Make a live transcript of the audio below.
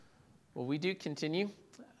Well, we do continue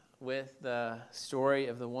with the story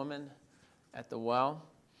of the woman at the well,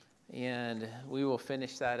 and we will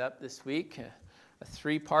finish that up this week.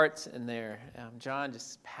 3 parts in there. John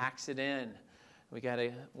just packs it in. We got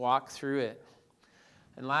to walk through it.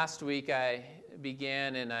 And last week I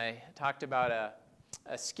began and I talked about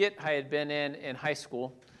a skit I had been in high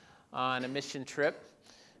school on a mission trip,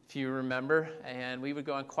 if you remember. And we would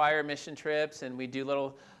go on choir mission trips and we'd do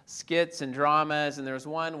little skits and dramas, and there was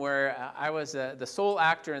one where I was the sole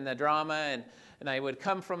actor in the drama, and I would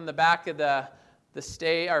come from the back of the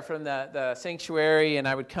stage, or from the sanctuary, and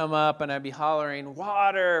I would come up and I'd be hollering,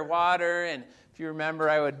 "Water, water," and if you remember,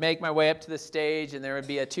 I would make my way up to the stage, and there would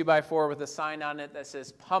be a 2x4 with a sign on it that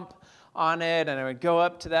says "Pump" on it, and I would go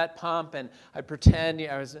up to that pump, and I'd pretend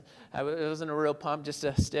it wasn't a real pump, just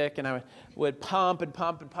a stick, and I would pump and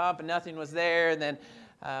pump and pump, and nothing was there, and then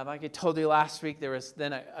like I told you last week, there was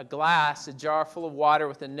then a jar full of water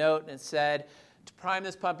with a note, and it said, to prime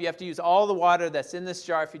this pump, you have to use all the water that's in this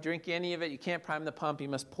jar. If you drink any of it, you can't prime the pump. You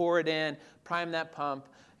must pour it in, prime that pump,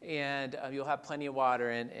 and you'll have plenty of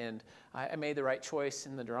water. And I made the right choice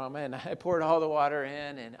in the drama, and I poured all the water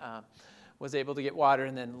in and was able to get water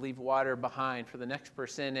and then leave water behind for the next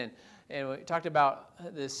person. And we talked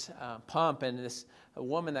about this pump and this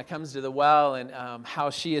woman that comes to the well and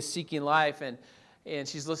how she is seeking life, and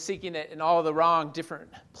she's seeking it in all the wrong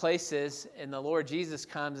different places. And the Lord Jesus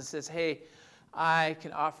comes and says, "Hey, I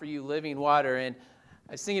can offer you living water." And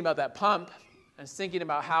I was thinking about that pump. I was thinking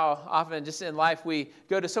about how often just in life we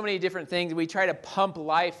go to so many different things. We try to pump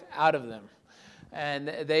life out of them. And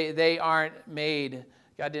they aren't made.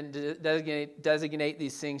 God didn't designate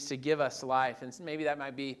these things to give us life. And maybe that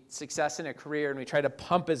might be success in a career, and we try to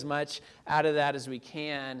pump as much out of that as we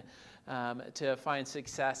can to find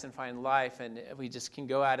success and find life, and we just can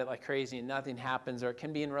go at it like crazy and nothing happens. Or it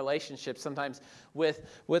can be in relationships, sometimes with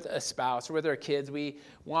a spouse or with our kids. We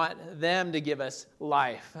want them to give us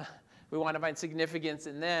life. We want to find significance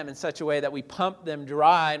in them in such a way that we pump them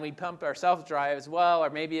dry, and we pump ourselves dry as well. Or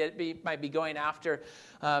maybe might be going after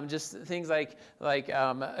just things like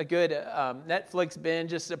a good Netflix binge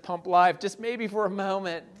just to pump life, just maybe for a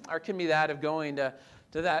moment. Or it can be that of going to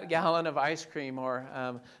that gallon of ice cream, or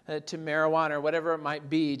to marijuana, or whatever it might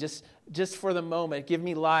be, just for the moment. Give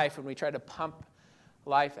me life, and we try to pump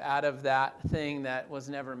life out of that thing that was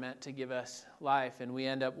never meant to give us life, and we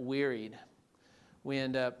end up wearied. We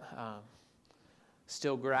end up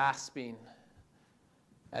still grasping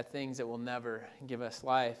at things that will never give us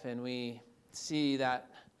life, and we see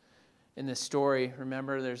that in this story.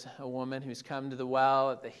 Remember, there's a woman who's come to the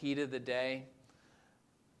well at the heat of the day,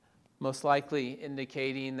 most likely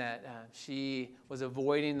indicating that she was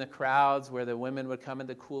avoiding the crowds where the women would come in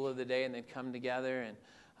the cool of the day and they'd come together.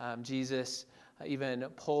 And Jesus even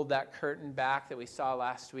pulled that curtain back that we saw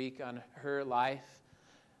last week on her life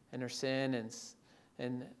and her sin,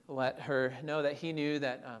 and let her know that he knew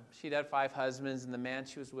that she'd had 5 husbands, and the man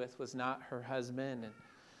she was with was not her husband.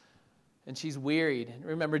 And she's wearied.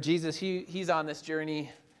 Remember, Jesus, he's on this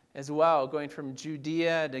journey as well, going from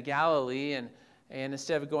Judea to Galilee, and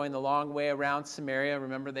instead of going the long way around Samaria,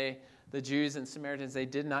 remember the Jews and Samaritans, they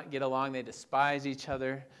did not get along. They despised each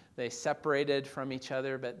other. They separated from each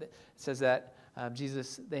other. But it says that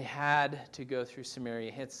Jesus, they had to go through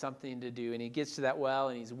Samaria. He had something to do. And he gets to that well,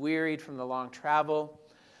 and he's wearied from the long travel.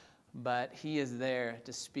 But he is there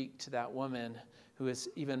to speak to that woman who is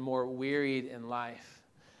even more wearied in life.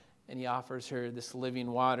 And he offers her this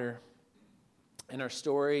living water. And our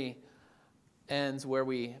story ends where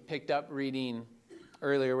we picked up reading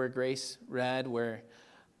earlier, where Grace read, where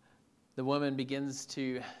the woman begins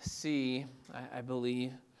to see, I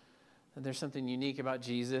believe, that there's something unique about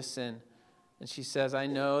Jesus, and she says, "I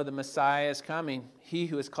know the Messiah is coming, he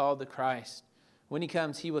who is called the Christ. When he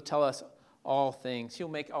comes, he will tell us all things. He'll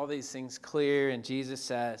make all these things clear." And Jesus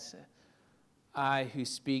says, "I who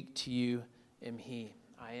speak to you am he.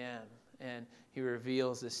 I am." And he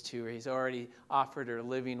reveals this to her. He's already offered her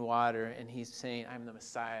living water, and he's saying, "I'm the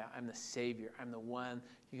Messiah. I'm the Savior. I'm the one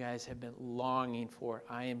you guys have been longing for.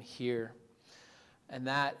 I am here." And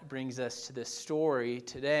that brings us to this story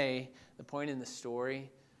today, the point in the story.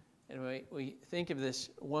 And we think of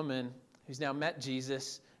this woman who's now met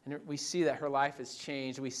Jesus, and we see that her life has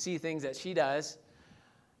changed. We see things that she does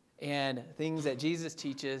and things that Jesus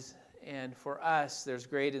teaches. And for us, there's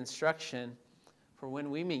great instruction for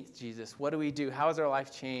when we meet Jesus. What do we do? How has our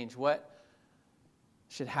life changed? What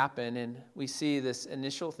should happen? And we see this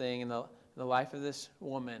initial thing in the life of this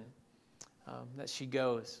woman, that she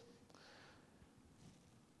goes.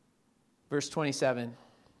 Verse 27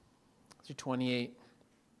 through 28.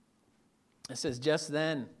 It says, "Just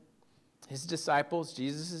then His disciples,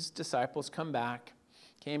 Jesus' disciples, came back.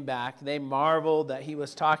 They marveled that he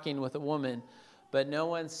was talking with a woman, but no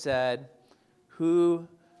one said, what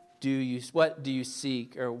do you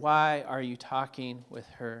seek, or why are you talking with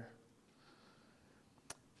her?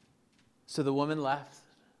 So the woman left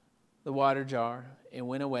the water jar and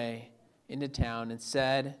went away into town and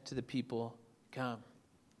said to the people, "Come,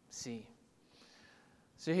 see."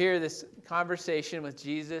 So here, this conversation with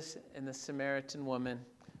Jesus and the Samaritan woman,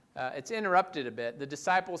 it's interrupted a bit. The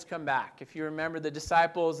disciples come back. If you remember, the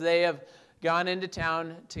disciples, they have gone into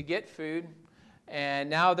town to get food, and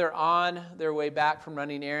now they're on their way back from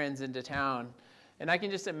running errands into town. And I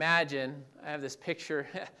can just imagine, I have this picture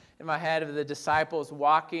in my head of the disciples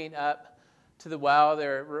walking up to the well.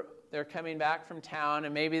 They're coming back from town,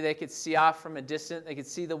 and maybe they could see off from a distance. They could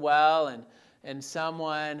see the well, and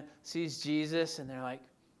someone sees Jesus, and they're like,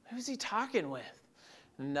 "Who's he talking with?"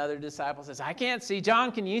 And another disciple says, "I can't see.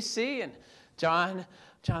 John, can you see?" And John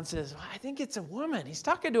says, "Well, I think it's a woman. He's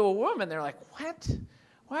talking to a woman." They're like, "What?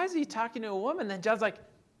 Why is he talking to a woman?" Then John's like,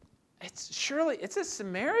 it's a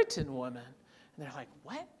Samaritan woman. And they're like,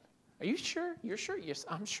 "What? Are you sure? You're sure?" "Yes,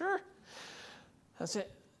 I'm sure." I said,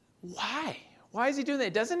 "Why? Why is he doing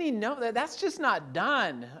that? Doesn't he know that that's just not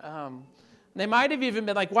done?" They might have even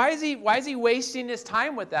been like, why is he wasting his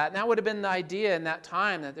time with that? And that would have been the idea in that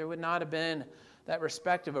time, that there would not have been that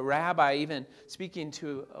respect of a rabbi even speaking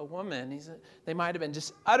to a woman. They might have been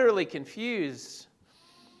just utterly confused.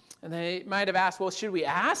 And they might have asked, "Well, should we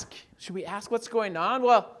ask? Should we ask what's going on?"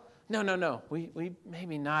 "Well, no. We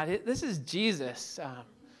maybe not. This is Jesus.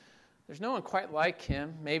 There's no one quite like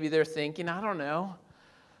him." Maybe they're thinking, I don't know.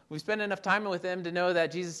 We've spent enough time with him to know that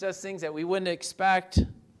Jesus does things that we wouldn't expect.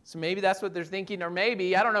 So maybe that's what they're thinking. Or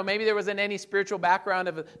maybe, I don't know, maybe there wasn't any spiritual background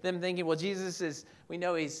of them thinking, well, we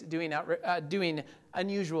know he's doing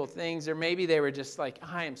unusual things. Or maybe they were just like,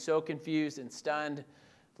 I am so confused and stunned.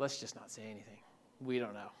 Let's just not say anything. We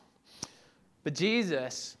don't know. But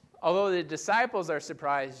Jesus, although the disciples are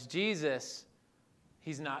surprised, Jesus,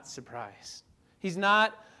 he's not surprised. He's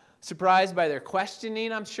not surprised by their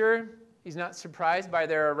questioning, I'm sure. He's not surprised by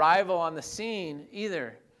their arrival on the scene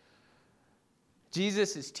either.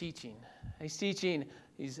 Jesus is teaching. He's teaching.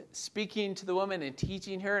 He's speaking to the woman and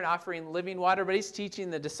teaching her and offering living water, but he's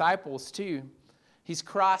teaching the disciples too. He's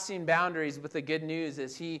crossing boundaries with the good news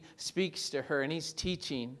as he speaks to her, and he's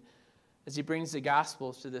teaching as he brings the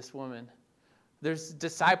gospels to this woman. There's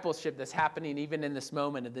discipleship that's happening even in this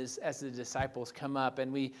moment as the disciples come up.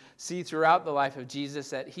 And we see throughout the life of Jesus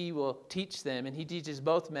that he will teach them, and he teaches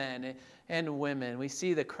both men and women. We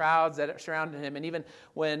see the crowds that are surrounding him. And even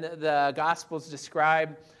when the Gospels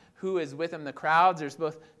describe who is with him, the crowds, there's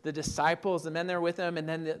both the disciples, the men that are with him, and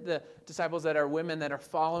then the disciples that are women that are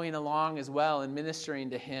following along as well and ministering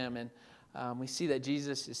to him. And we see that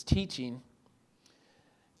Jesus is teaching.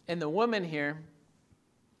 And the woman here,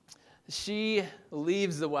 she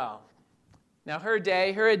leaves the well. Now her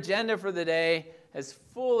agenda for the day has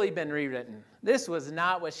fully been rewritten. This was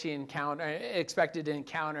not what she expected to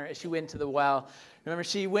encounter as she went to the well. Remember,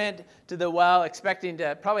 she went to the well expecting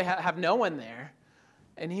to probably have no one there.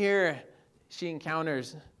 And here she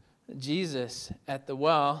encounters Jesus at the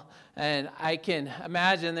well. And I can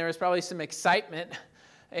imagine there was probably some excitement.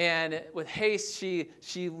 And with haste,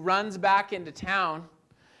 she runs back into town,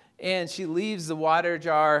 and she leaves the water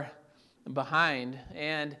jar behind.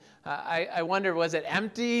 And I wonder, was it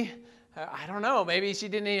empty? I don't know. Maybe she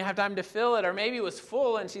didn't even have time to fill it, or maybe it was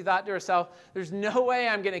full and she thought to herself, there's no way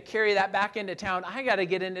I'm going to carry that back into town. I got to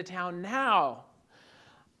get into town now.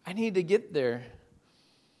 I need to get there.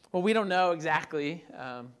 Well, we don't know exactly,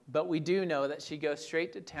 but we do know that she goes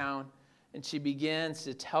straight to town and she begins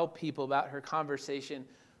to tell people about her conversation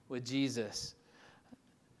with Jesus.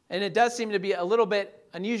 And it does seem to be a little bit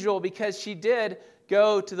unusual because she did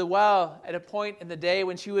go to the well at a point in the day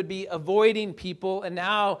when she would be avoiding people, and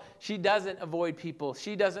now she doesn't avoid people.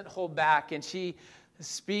 She doesn't hold back, and she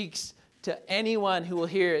speaks to anyone who will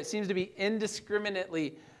hear. It seems to be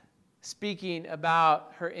indiscriminately speaking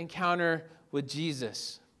about her encounter with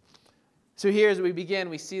Jesus. So here as we begin,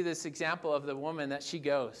 we see this example of the woman that she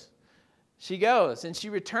goes. She goes and she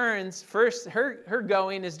returns. First, her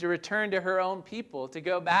going is to return to her own people, to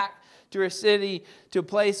go back to her city, to a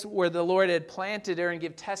place where the Lord had planted her, and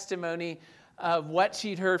give testimony of what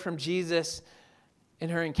she'd heard from Jesus in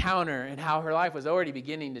her encounter and how her life was already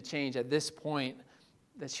beginning to change at this point,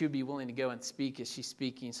 that she would be willing to go and speak as she's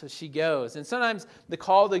speaking. So she goes. And sometimes the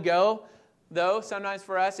call to go, though, sometimes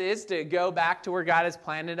for us is to go back to where God has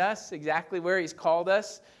planted us, exactly where he's called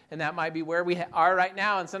us. And that might be where we are right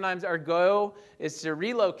now. And sometimes our go is to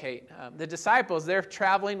relocate. The disciples, they're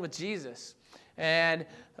traveling with Jesus. And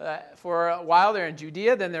for a while. They're in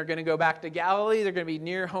Judea, then they're going to go back to Galilee. They're going to be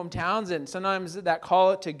near hometowns, and sometimes that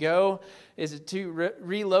call to go is to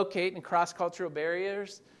relocate and cross cultural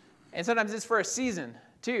barriers. And sometimes it's for a season,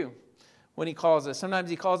 too, when he calls us. Sometimes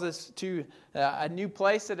he calls us to a new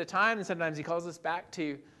place at a time, and sometimes he calls us back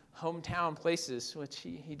to hometown places, which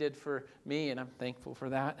he did for me, and I'm thankful for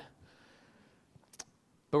that.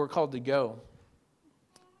 But we're called to go.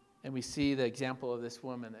 And we see the example of this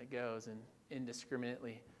woman that goes and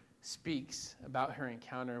indiscriminately speaks about her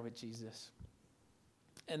encounter with Jesus.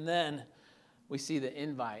 And then we see the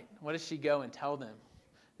invite. What does she go and tell them?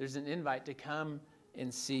 There's an invite to come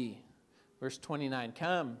and see. Verse 29,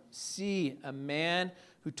 come, see a man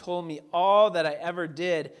who told me all that I ever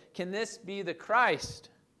did. Can this be the Christ?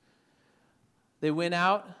 They went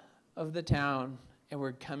out of the town and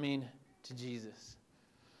were coming to Jesus.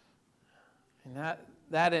 And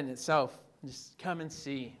that in itself, just come and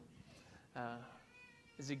see,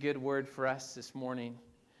 is a good word for us this morning.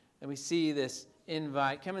 And we see this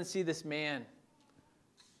invite. Come and see this man,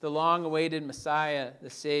 the long-awaited Messiah, the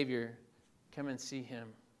Savior. Come and see him.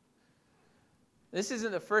 This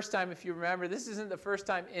isn't the first time, if you remember, this isn't the first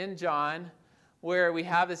time in John where we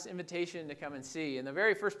have this invitation to come and see. And the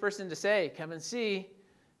very first person to say, come and see,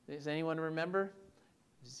 does anyone remember?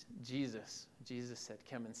 It's Jesus. Jesus said,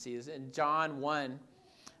 come and see. It's in John 1.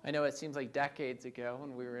 I know it seems like decades ago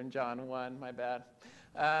when we were in John 1. My bad.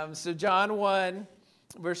 So John 1,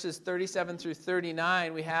 verses 37 through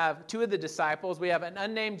 39, we have two of the disciples. We have an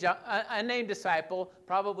unnamed disciple,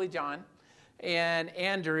 probably John, and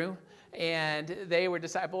Andrew. And they were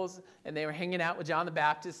disciples, and they were hanging out with John the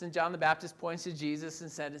Baptist. And John the Baptist points to Jesus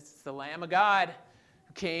and said, it's the Lamb of God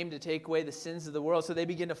who came to take away the sins of the world. So they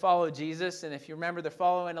begin to follow Jesus. And if you remember, they're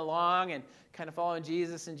following along and kind of following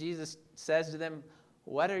Jesus. And Jesus says to them,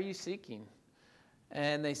 what are you seeking?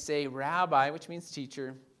 And they say, Rabbi, which means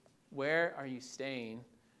teacher, where are you staying?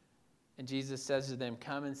 And Jesus says to them,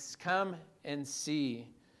 come and see.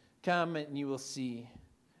 Come and you will see.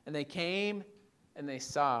 And they came and they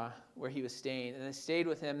saw where he was staying. And they stayed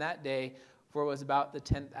with him that day, for it was about the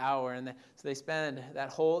 10th hour. And so they spend that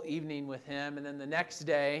whole evening with him. And then the next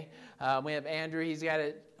day, we have Andrew. He's got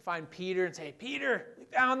to find Peter and say, Peter, we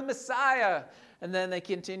found the Messiah. And then they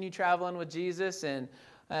continue traveling with Jesus. And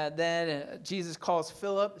then Jesus calls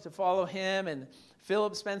Philip to follow him. And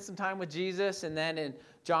Philip spends some time with Jesus. And then in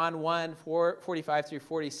John 1, 45 through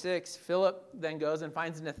 46, Philip then goes and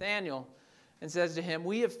finds Nathanael and says to him,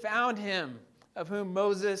 we have found him of whom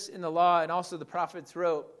Moses in the law and also the prophets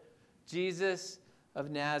wrote, Jesus of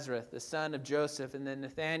Nazareth, the son of Joseph. And then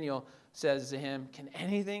Nathanael says to him, can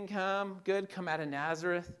anything good come out of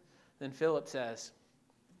Nazareth? Then Philip says,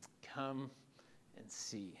 come and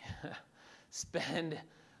see. Spend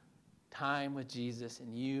time with Jesus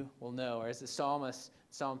and you will know. Or as the psalmist,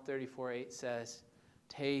 Psalm 34:8 says,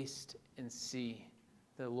 taste and see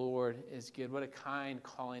the Lord is good. What a kind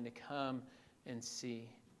calling to come and see.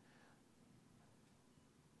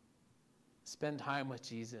 Spend time with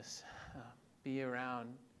Jesus. Be around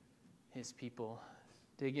his people.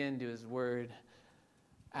 Dig into his word.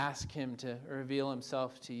 Ask him to reveal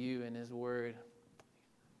himself to you in his word.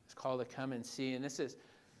 It's called to come and see. And this is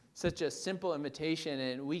such a simple invitation,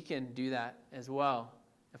 and we can do that as well.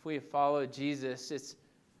 If we have followed Jesus, it's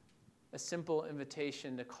a simple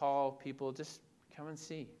invitation to call people, just come and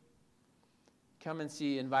see. Come and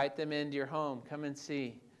see. Invite them into your home. Come and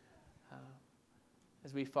see.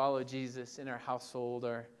 As we follow Jesus in our household,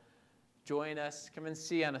 or join us, come and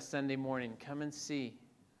see on a Sunday morning. Come and see.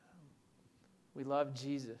 We love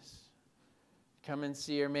Jesus. Come and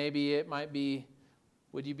see, or maybe it might be,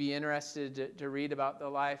 would you be interested to read about the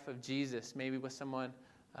life of Jesus, maybe with someone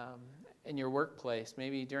in your workplace,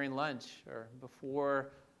 maybe during lunch or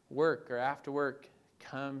before work or after work?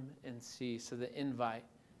 Come and see. So the invite,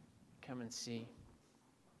 come and see.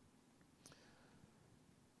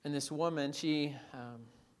 And this woman, she,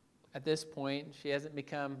 at this point, she hasn't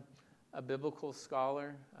become a biblical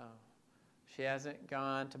scholar. She hasn't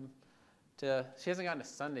gone to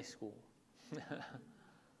Sunday school.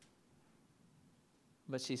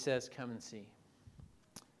 But she says, come and see.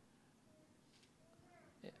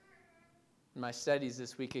 In my studies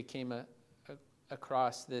this week, I came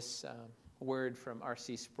across this word from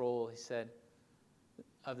R.C. Sproul. He said,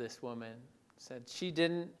 of this woman, said she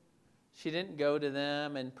didn't go to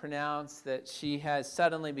them and pronounce that she has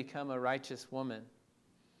suddenly become a righteous woman,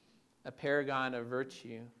 a paragon of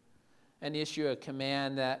virtue, and issue a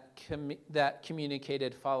command that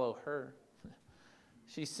communicated follow her.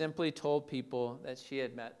 She simply told people that she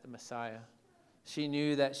had met the Messiah. She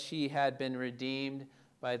knew that she had been redeemed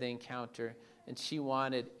by the encounter, and she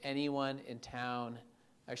wanted anyone in town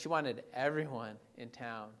She wanted everyone in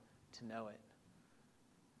town to know it.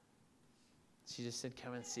 She just said,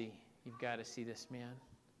 come and see. You've got to see this man.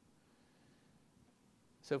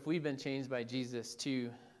 So if we've been changed by Jesus too,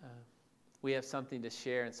 we have something to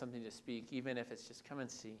share and something to speak, even if it's just come and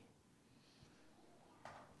see.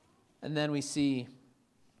 And then we see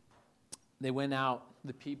they went out,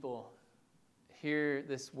 the people hear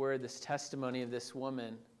this word, this testimony of this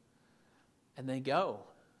woman, and they go.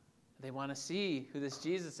 They want to see who this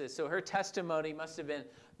Jesus is. So her testimony must have been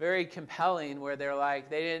very compelling, where they're like,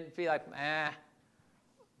 they didn't feel like, I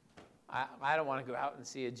don't want to go out and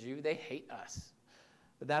see a Jew. They hate us.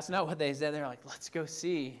 But that's not what they said. They're like, let's go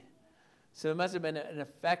see. So it must have been an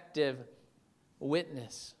effective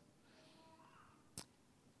witness,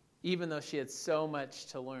 even though she had so much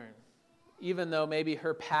to learn. Even though maybe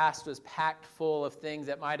her past was packed full of things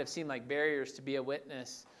that might have seemed like barriers to be a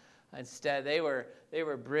witness. Instead, they were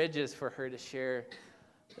bridges for her to share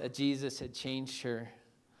that Jesus had changed her.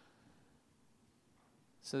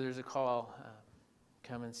 So there's a call,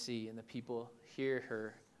 come and see, and the people hear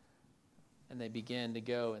her, and they begin to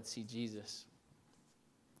go and see Jesus.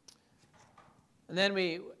 And then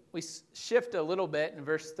we shift a little bit in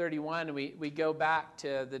verse 31, and we go back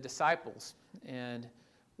to the disciples, and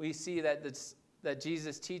we see that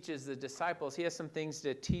Jesus teaches the disciples. He has some things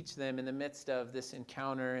to teach them in the midst of this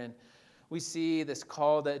encounter. And we see this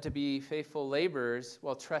call to be faithful laborers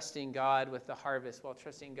while trusting God with the harvest, while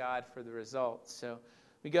trusting God for the results. So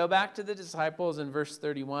we go back to the disciples in verse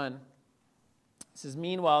 31. It says,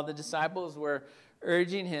 meanwhile, the disciples were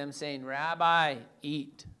urging him, saying, Rabbi,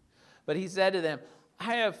 eat. But he said to them,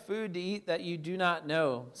 I have food to eat that you do not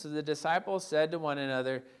know. So the disciples said to one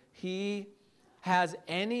another, has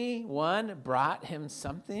anyone brought him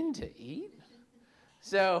something to eat?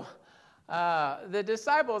 So the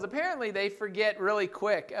disciples, apparently they forget really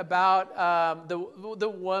quick about the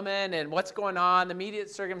woman and what's going on, the immediate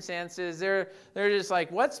circumstances. They're just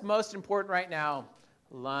like, what's most important right now?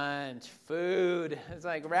 Lunch, food. It's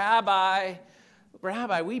like, Rabbi,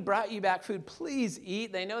 we brought you back food. Please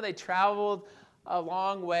eat. They know they traveled a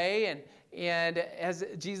long way, and as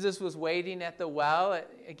Jesus was waiting at the well,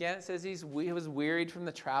 again, it says he was wearied from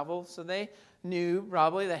the travel. So they knew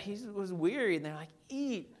probably that he was weary. And they're like,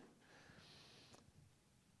 eat.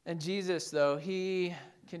 And Jesus, though, he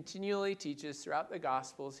continually teaches throughout the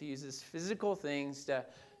Gospels. He uses physical things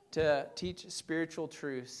to teach spiritual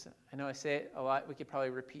truths. I know I say it a lot. We could probably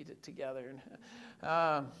repeat it together.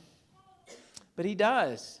 But he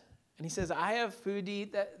does. And he says, I have food to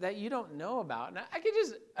eat that you don't know about. And I could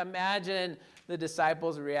just imagine the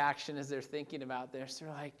disciples' reaction as they're thinking about this. They're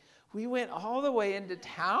like, we went all the way into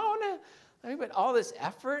town? We went all this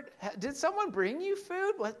effort? Did someone bring you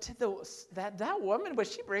food? What did that woman,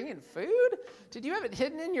 was she bringing food? Did you have it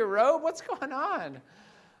hidden in your robe? What's going on?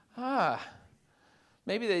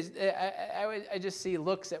 Maybe I just see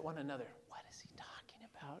looks at one another. What is he talking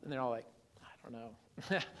about? And they're all like, I don't know.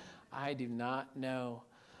 I do not know.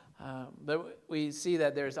 But we see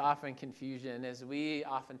that there's often confusion as we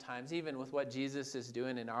oftentimes, even with what Jesus is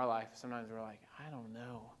doing in our life, sometimes we're like, I don't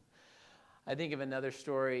know. I think of another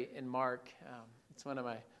story in Mark. It's one of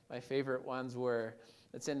my favorite ones where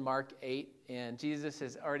it's in Mark 8, and Jesus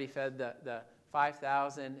has already fed the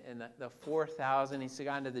 5,000 and the 4,000. He's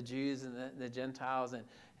gone to the Jews and the Gentiles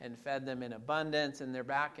and fed them in abundance, and they're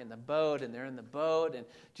back in the boat, and they're in the boat, and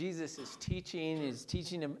Jesus is teaching. He's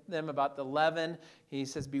teaching them about the leaven. He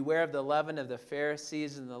says, beware of the leaven of the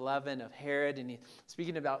Pharisees and the leaven of Herod, and he's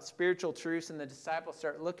speaking about spiritual truths, and the disciples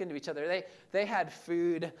start looking to each other. They had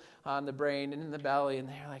food on the brain and in the belly, and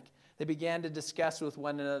they began to discuss with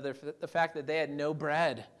one another the fact that they had no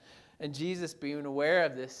bread. And Jesus, being aware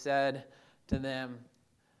of this, said to them,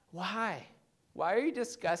 why? Why are you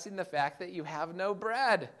discussing the fact that you have no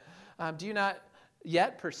bread? Do you not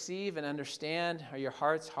yet perceive and understand? Are your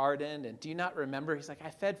hearts hardened? And do you not remember? He's like, I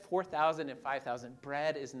fed 4,000 and 5,000.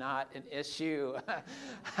 Bread is not an issue.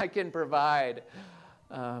 I can provide.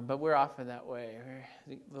 But we're often that way.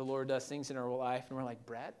 The Lord does things in our life, and we're like,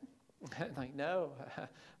 bread? Like, no,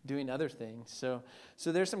 doing other things. So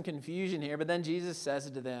there's some confusion here. But then Jesus says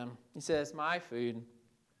to them, he says, my food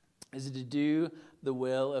is to do the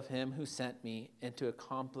will of him who sent me and to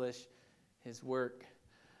accomplish his work.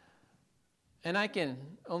 And I can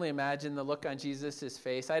only imagine the look on Jesus'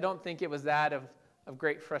 face. I don't think it was that of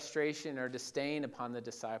great frustration or disdain upon the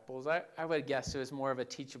disciples. I would guess it was more of a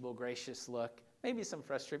teachable, gracious look. Maybe some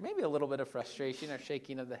frustration, maybe a little bit of frustration or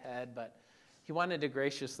shaking of the head, but he wanted to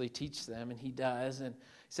graciously teach them, and he does. And he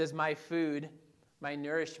says, my food, my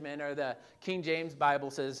nourishment, or the King James Bible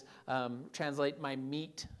says, translate my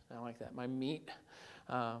meat. I like that, my meat.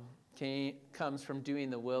 comes from doing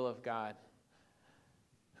the will of God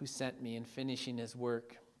who sent me and finishing his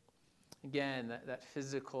work. Again, that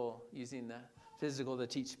physical, using the physical to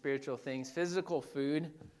teach spiritual things. Physical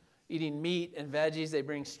food, eating meat and veggies, they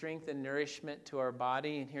bring strength and nourishment to our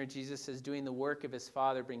body. And here Jesus says doing the work of his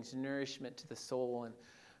Father brings nourishment to the soul. And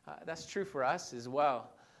that's true for us as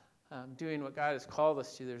well. Doing what God has called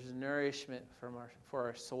us to, there's nourishment for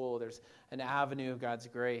our soul. There's an avenue of God's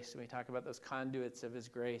grace. And we talk about those conduits of his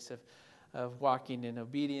grace, of walking in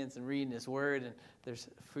obedience and reading his word. And there's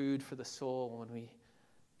food for the soul when we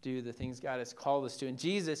do the things God has called us to. And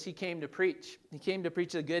Jesus, he came to preach. He came to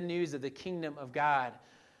preach the good news of the kingdom of God.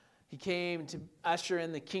 He came to usher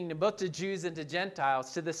in the kingdom, both to Jews and to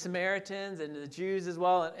Gentiles, to the Samaritans and to the Jews as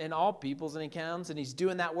well, and all peoples. And he comes, and he's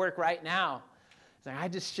doing that work right now. He's like, I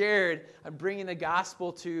just shared, I'm bringing the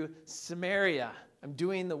gospel to Samaria. I'm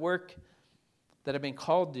doing the work that I've been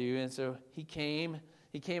called to. And so he came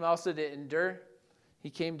also to endure. He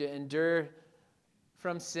came to endure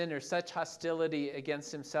from sinners such hostility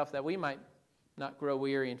against himself that we might not grow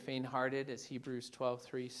weary and faint-hearted, as Hebrews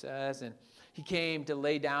 12:3 says. And he came to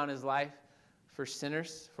lay down his life for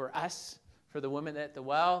sinners, for us, for the woman at the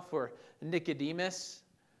well, for Nicodemus,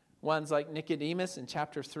 ones like Nicodemus in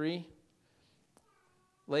chapter 3.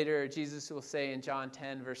 Later, Jesus will say in John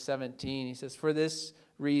 10, verse 17, he says, for this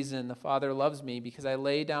reason the Father loves me, because I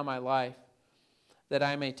lay down my life that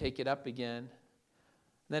I may take it up again.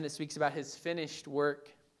 Then it speaks about his finished work.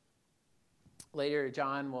 Later,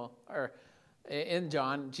 in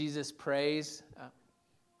John, Jesus prays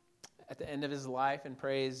at the end of his life and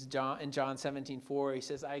prays in John 17:4. He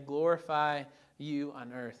says, I glorify you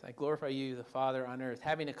on earth. I glorify you, the Father, on earth,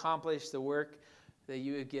 having accomplished the work that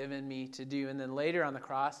you have given me to do. And then later on the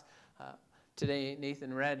cross, today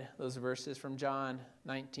Nathan read those verses from John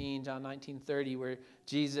 19:30, where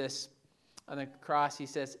Jesus on the cross, he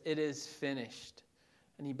says, it is finished.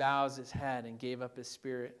 And he bows his head and gave up his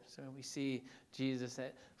spirit. So we see Jesus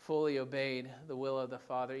that fully obeyed the will of the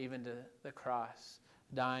Father, even to the cross,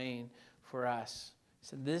 dying for us. He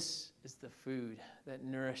said, this is the food that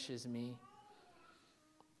nourishes me.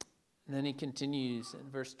 And then he continues in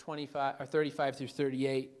verse 35 through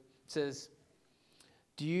 38. It says,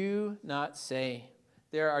 do you not say,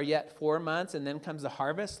 there are yet 4 months and then comes the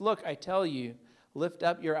harvest? Look, I tell you, lift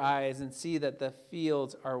up your eyes and see that the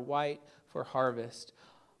fields are white for harvest.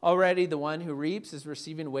 Already the one who reaps is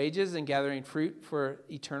receiving wages and gathering fruit for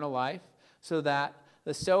eternal life, so that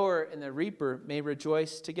the sower and the reaper may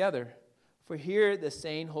rejoice together. For here the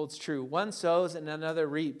saying holds true, one sows and another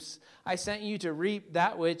reaps. I sent you to reap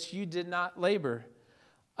that which you did not labor.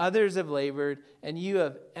 Others have labored, and you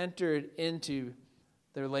have entered into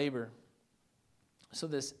their labor. So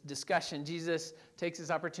this discussion, Jesus takes this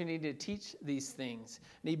opportunity to teach these things.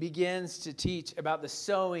 And he begins to teach about the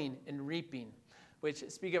sowing and reaping, which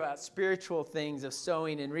speak about spiritual things of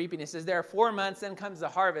sowing and reaping. It says there are 4 months, then comes the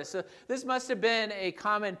harvest. So this must have been a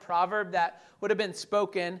common proverb that would have been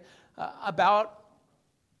spoken about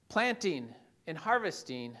planting and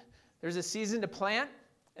harvesting. There's a season to plant,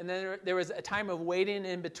 and then there was a time of waiting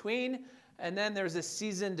in between, and then there's a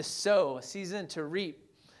season to sow, a season to reap,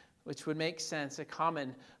 which would make sense, a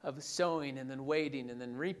common of sowing and then waiting and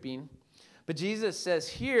then reaping. But Jesus says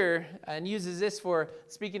here, and uses this for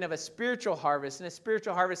speaking of a spiritual harvest, and a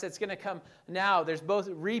spiritual harvest that's going to come now. There's both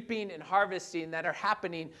reaping and harvesting that are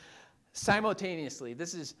happening simultaneously.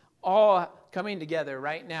 This is all coming together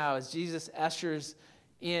right now as Jesus ushers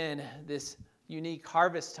in this unique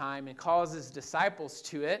harvest time and calls his disciples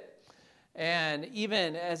to it. And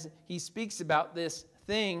even as he speaks about this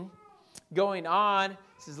thing going on,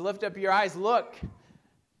 he says, lift up your eyes, look. It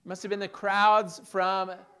must have been the crowds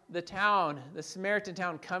from the town, the Samaritan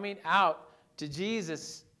town, coming out to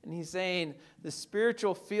Jesus. And he's saying, the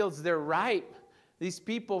spiritual fields, they're ripe. These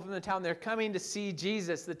people from the town, they're coming to see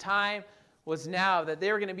Jesus. The time was now that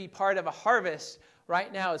they were going to be part of a harvest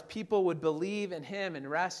right now as people would believe in him and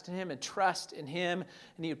rest in him and trust in him,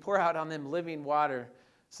 and he would pour out on them living water.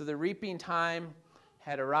 So the reaping time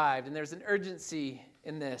had arrived, and there's an urgency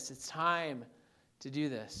in this. It's time to do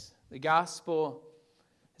this. The gospel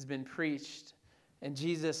has been preached, and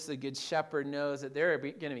Jesus, the good shepherd, knows that there are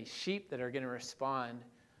going to be sheep that are going to respond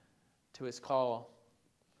to his call.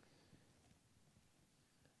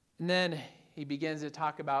 And then he begins to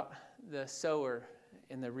talk about the sower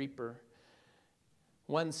and the reaper.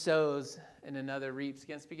 One sows and another reaps.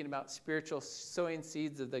 Again, speaking about spiritual sowing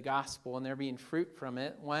seeds of the gospel and there being fruit from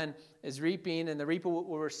it. One is reaping, and the reaper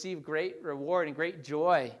will receive great reward and great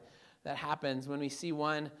joy that happens when we see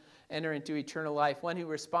one enter into eternal life. One who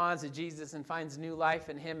responds to Jesus and finds new life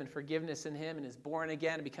in him and forgiveness in him and is born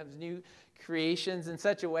again and becomes new creations in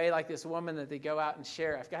such a way, like this woman, that they go out and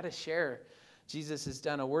share. I've got to share. Jesus has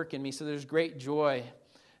done a work in me. So there's great joy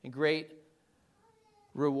and great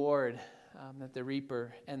reward that the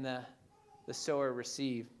reaper and the sower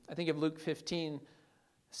receive. I think of Luke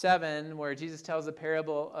 15:7, where Jesus tells a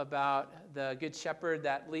parable about the good shepherd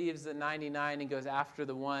that leaves the 99 and goes after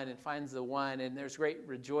the one and finds the one, and there's great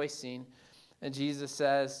rejoicing. And Jesus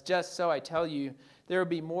says, "Just so I tell you, there will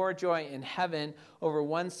be more joy in heaven over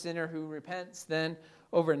one sinner who repents than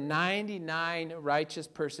over 99 righteous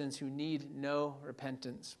persons who need no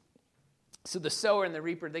repentance." So the sower and the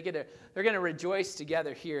reaper, they're going to rejoice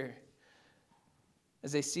together here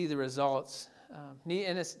as they see the results.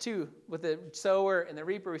 And it's too, with the sower and the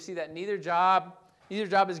reaper, we see that neither job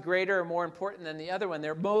is greater or more important than the other one.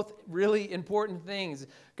 They're both really important things.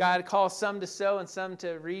 God calls some to sow and some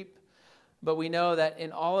to reap, but we know that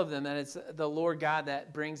in all of them, that it's the Lord God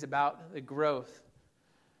that brings about the growth.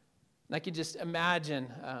 And I can just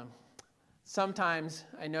imagine, sometimes,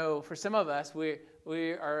 I know for some of us,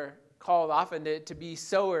 we are called often to be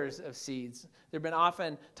sowers of seeds. There have been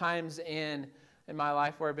often times in my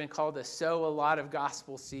life where I've been called to sow a lot of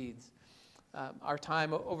gospel seeds. Our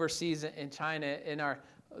time overseas in China,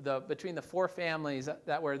 between the 4 families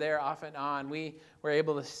that were there off and on, we were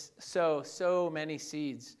able to sow so many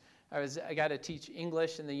seeds. I got to teach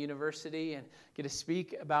English in the university and get to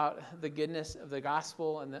speak about the goodness of the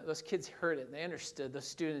gospel, and those kids heard it. They understood. Those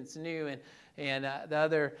students knew, and the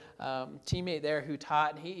other teammate there who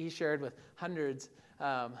taught, he shared with hundreds,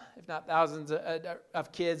 if not thousands,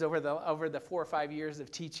 of kids over the 4 or 5 years of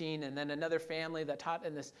teaching. And then another family that taught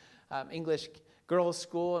in this English girls'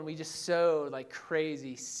 school, and we just sowed like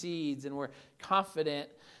crazy seeds, and we're confident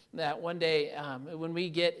that one day when we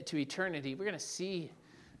get to eternity, we're going to see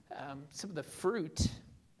some of the fruit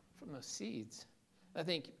from those seeds. I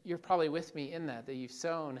think you're probably with me in that you've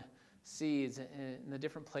sown seeds in the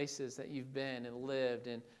different places that you've been and lived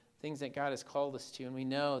and things that God has called us to. And we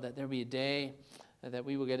know that there'll be a day that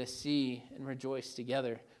we will get to see and rejoice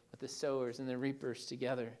together with the sowers and the reapers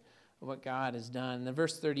together of what God has done. In the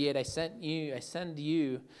verse 38, I send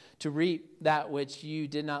you to reap that which you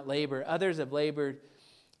did not labor. Others have labored,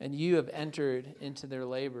 and you have entered into their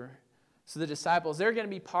labor. So the disciples, they're going to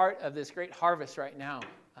be part of this great harvest right now.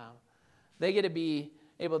 They get to be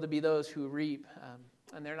able to be those who reap.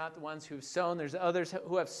 And they're not the ones who've sown. There's others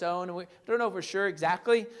who have sown. And we don't know for sure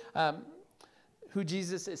exactly who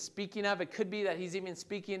Jesus is speaking of. It could be that he's even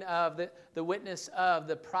speaking of the witness of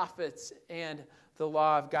the prophets and the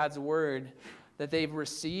law of God's word that they've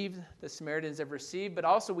received, the Samaritans have received. But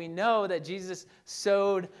also we know that Jesus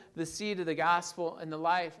sowed the seed of the gospel in the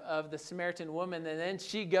life of the Samaritan woman. And then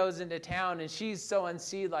she goes into town and she's sowing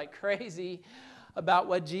seed like crazy about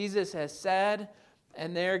what Jesus has said.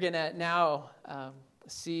 And they're going to now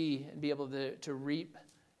see and be able to reap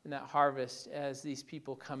in that harvest as these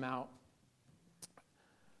people come out.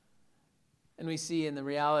 And we see in the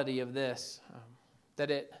reality of this that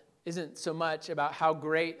it isn't so much about how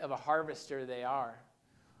great of a harvester they are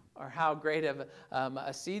or how great of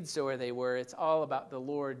a seed sower they were. It's all about the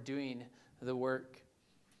Lord doing the work.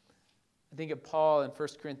 I think of Paul in 1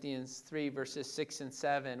 Corinthians 3, verses 6 and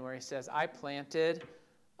 7, where he says, I planted,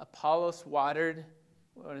 Apollos watered.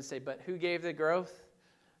 I want to say, but who gave the growth?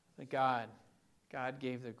 But God. God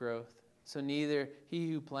gave the growth. So neither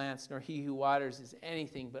he who plants nor he who waters is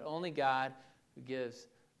anything, but only God who gives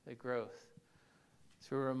the growth.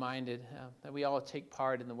 So we're reminded that we all take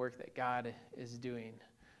part in the work that God is doing.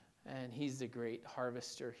 And he's the great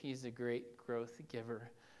harvester. He's the great growth giver.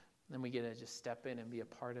 And we get to just step in and be a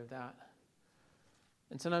part of that.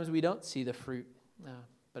 And sometimes we don't see the fruit,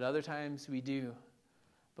 but other times we do.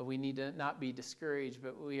 But we need to not be discouraged,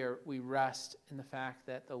 but we rest in the fact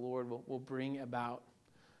that the Lord will bring about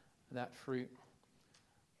that fruit.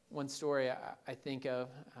 One story I think of,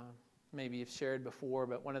 maybe you've shared before,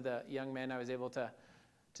 but one of the young men I was able to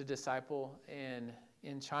disciple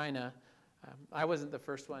in China, I wasn't the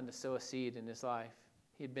first one to sow a seed in his life.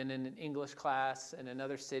 He'd been in an English class in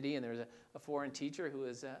another city, and there was a foreign teacher who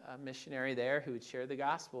was a missionary there who would share the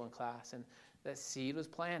gospel in class, and that seed was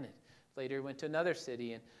planted. Later he went to another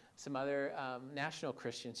city, and some other national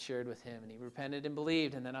Christians shared with him, and he repented and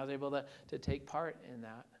believed, and then I was able to take part in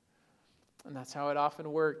that. And that's how it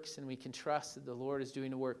often works, and we can trust that the Lord is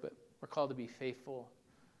doing the work, but we're called to be faithful,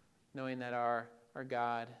 knowing that our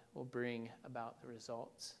God will bring about the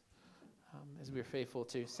results. As we're faithful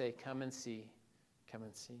to say, come and see, come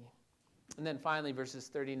and see. And then finally, verses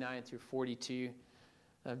 39 through 42,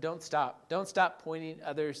 don't stop. Don't stop pointing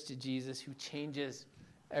others to Jesus who changes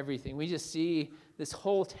everything. We just see this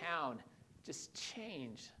whole town just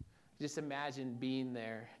change. Just imagine being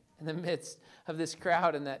there in the midst of this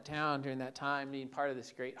crowd in that town during that time, being part of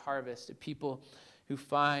this great harvest of people who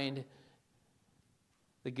find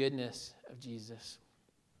the goodness of Jesus.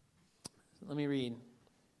 Let me read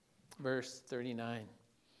verse 39.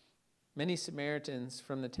 Many Samaritans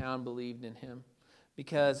from the town believed in him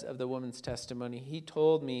because of the woman's testimony. He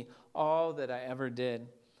told me all that I ever did.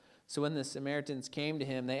 So when the Samaritans came to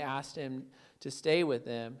him, they asked him to stay with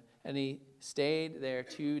them, and he stayed there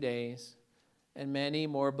 2 days. And many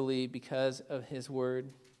more believed because of his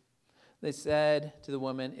word. They said to the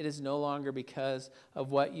woman, "It is no longer because of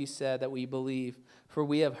what you said that we believe, for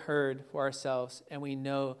we have heard for ourselves, and we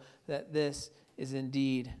know that this is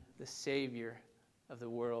indeed the Savior of the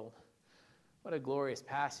world." What a glorious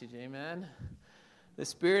passage, amen? The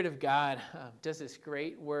Spirit of God does this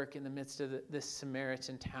great work in the midst of this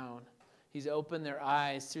Samaritan town. He's opened their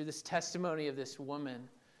eyes through this testimony of this woman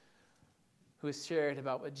who has shared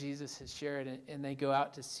about what Jesus has shared, and they go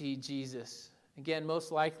out to see Jesus. Again,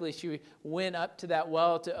 most likely she went up to that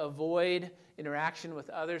well to avoid interaction with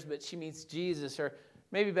others, but she meets Jesus, or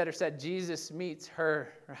maybe better said, Jesus meets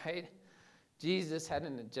her, right? Jesus had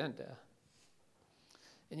an agenda,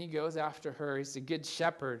 and he goes after her. He's a good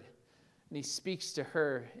shepherd, and he speaks to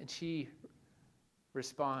her, and she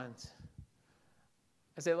responds.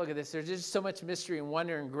 As I look at this, there's just so much mystery and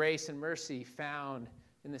wonder and grace and mercy found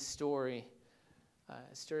in this story.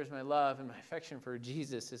 It stirs my love and my affection for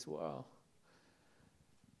Jesus as well.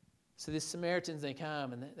 So these Samaritans, they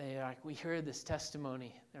come, and they're like, "We heard this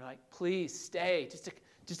testimony." They're like, "Please stay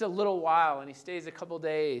just a little while." And he stays a couple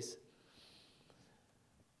days.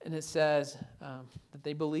 And it says that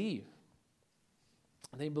they believe.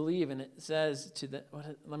 They believe, and it says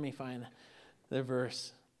let me find the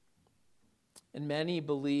verse. And many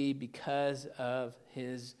believe because of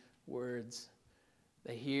his words.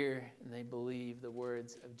 They hear and they believe the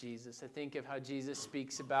words of Jesus. I think of how Jesus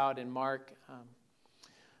speaks about in Mark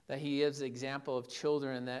that he gives the example of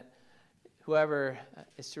children, that whoever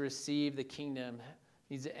is to receive the kingdom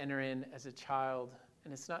needs to enter in as a child.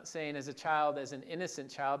 And it's not saying as a child, as an innocent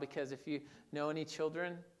child, because if you know any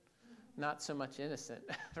children, not so much innocent,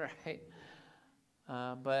 right?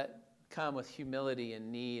 But come with humility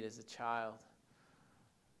and need as a child.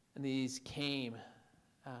 And these came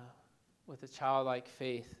with a childlike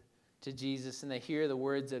faith to Jesus, and they hear the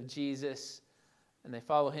words of Jesus, and they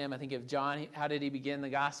follow him. I think of John. How did he begin the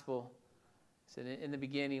gospel? He said, "In the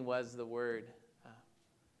beginning was the Word,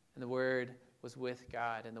 and the Word was with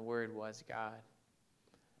God, and the Word was God."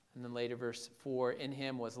 And then later, verse 4, "In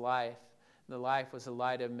him was life, and the life was the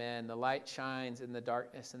light of men. The light shines in the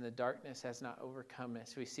darkness, and the darkness has not overcome it."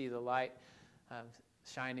 So we see the light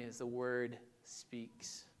shining as the Word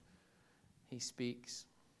speaks. He speaks.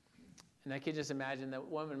 And I could just imagine that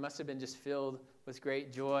woman must have been just filled with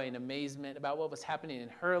great joy and amazement about what was happening in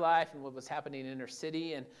her life and what was happening in her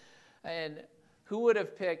city. And who would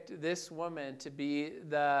have picked this woman to be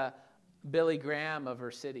the Billy Graham of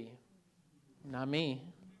her city? Not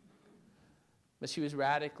me. But she was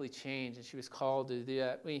radically changed, and she was called to do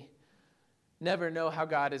that. We never know how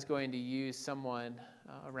God is going to use someone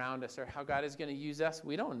around us, or how God is going to use us.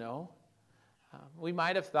 We don't know. We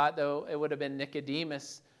might have thought, though, it would have been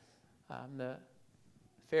Nicodemus, the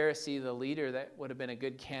Pharisee, the leader, that would have been a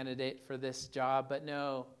good candidate for this job. But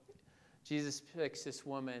no, Jesus picks this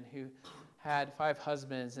woman who had 5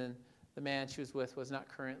 husbands, and the man she was with was not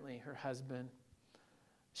currently her husband.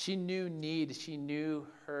 She knew need. She knew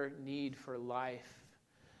her need for life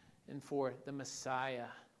and for the Messiah.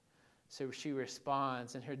 So she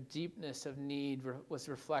responds, and her deepness of need was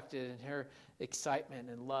reflected in her excitement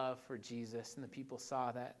and love for Jesus. And the people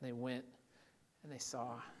saw that, and they went and they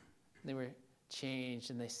saw. And they were changed,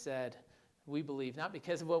 and they said, "We believe, not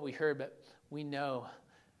because of what we heard, but we know.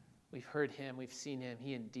 We've heard him, we've seen him.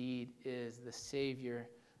 He indeed is the Savior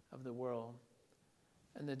of the world."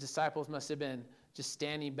 And the disciples must have been just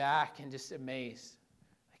standing back and just amazed.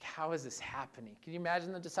 Like, how is this happening? Can you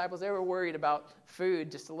imagine the disciples? They were worried about food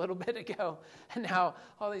just a little bit ago, and now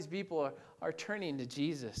all these people are turning to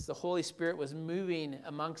Jesus. The Holy Spirit was moving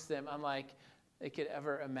amongst them unlike they could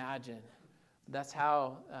ever imagine. That's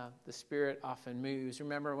how the Spirit often moves.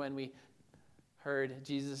 Remember when we heard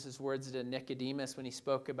Jesus' words to Nicodemus when he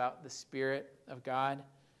spoke about the Spirit of God?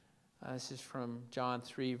 This is from John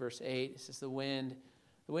 3, verse 8. It says, the wind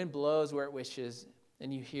blows where it wishes,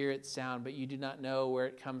 and you hear its sound, but you do not know where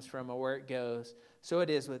it comes from or where it goes. So it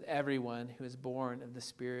is with everyone who is born of the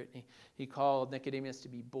Spirit." He called Nicodemus to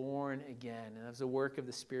be born again, and that was the work of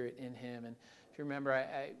the Spirit in him. And if you remember,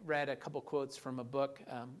 I read a couple quotes from a book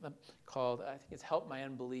called, I think it's Help My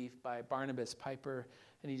Unbelief by Barnabas Piper.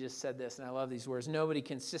 And he just said this, and I love these words: nobody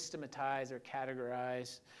can systematize or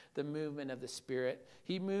categorize the movement of the Spirit.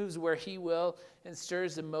 He moves where he will and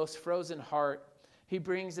stirs the most frozen heart. He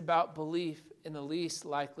brings about belief in the least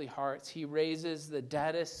likely hearts. He raises the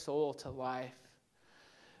deadest soul to life.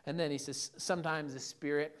 And then he says, sometimes the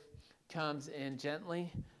Spirit comes in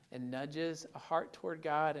gently and nudges a heart toward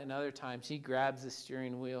God, and other times he grabs the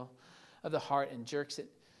steering wheel of the heart and jerks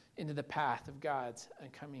it into the path of God's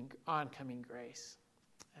oncoming grace.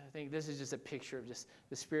 I think this is just a picture of just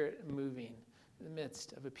the Spirit moving in the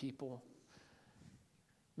midst of a people.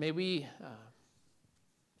 May we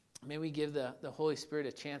give the Holy Spirit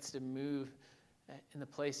a chance to move in the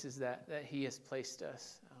places that he has placed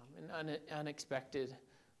us in unexpected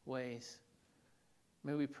ways.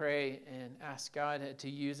 May we pray and ask God to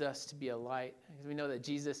use us to be a light. Because we know that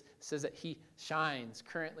Jesus says that he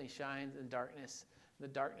currently shines in darkness. The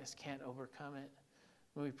darkness can't overcome it.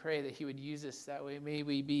 When we pray that he would use us that way, may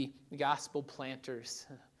we be gospel planters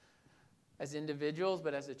as individuals,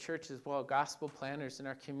 but as a church as well, gospel planters in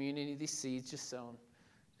our community, these seeds just sown,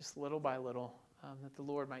 just little by little, that the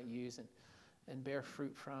Lord might use and bear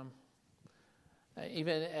fruit from.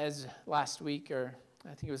 Even as last week, or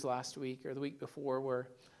I think it was last week or the week before, where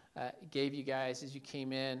gave you guys, as you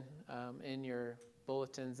came in your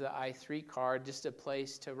bulletins, the I3 card, just a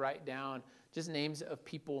place to write down just names of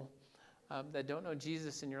people that don't know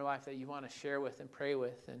Jesus in your life that you want to share with and pray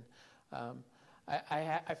with. And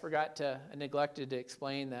I neglected to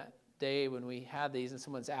explain that day when we had these, and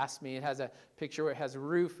someone's asked me. It has a picture where it has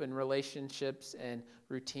roof and relationships and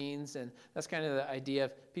routines, and that's kind of the idea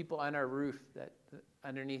of people on our roof, that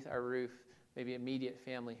underneath our roof, maybe immediate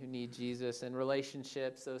family who need Jesus, and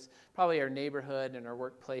relationships, those probably our neighborhood and our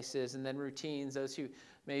workplaces, and then routines, those who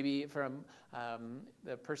maybe from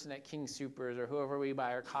the person at King Soopers or whoever we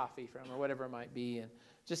buy our coffee from or whatever it might be, and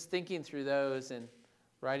just thinking through those and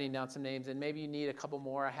writing down some names. And maybe you need a couple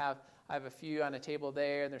more. I have a few on a table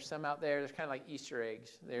there, and there's some out there. There's kind of like Easter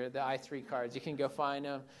eggs. They're the I3 cards. You can go find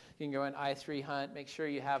them. You can go in I3 hunt. Make sure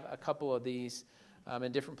you have a couple of these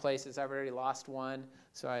in different places. I've already lost one,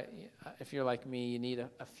 so if you're like me, you need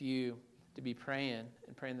a few to be praying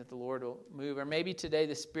that the Lord will move. Or maybe today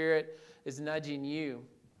the Spirit is nudging you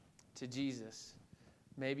to Jesus.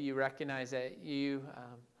 Maybe you recognize that you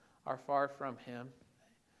are far from him.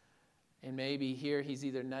 And maybe here he's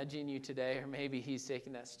either nudging you today, or maybe he's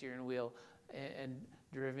taking that steering wheel and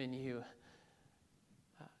driven you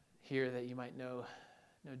here that you might know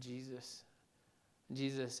Jesus. And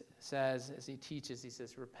Jesus says, as he teaches, he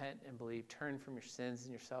says, repent and believe. Turn from your sins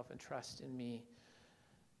and yourself and trust in me.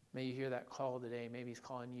 May you hear that call today. Maybe he's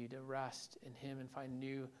calling you to rest in him and find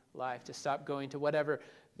new life, to stop going to whatever.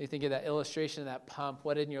 You think of that illustration of that pump.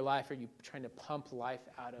 What in your life are you trying to pump life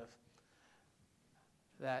out of?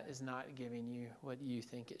 That is not giving you what you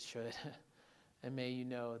think it should. And may you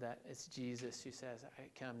know that it's Jesus who says, I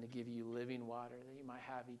come to give you living water, that you might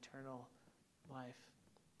have eternal life.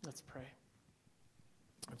 Let's pray.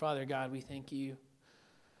 Father God, we thank you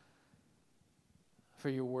for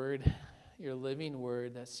your word, your living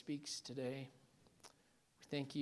word that speaks today. We thank you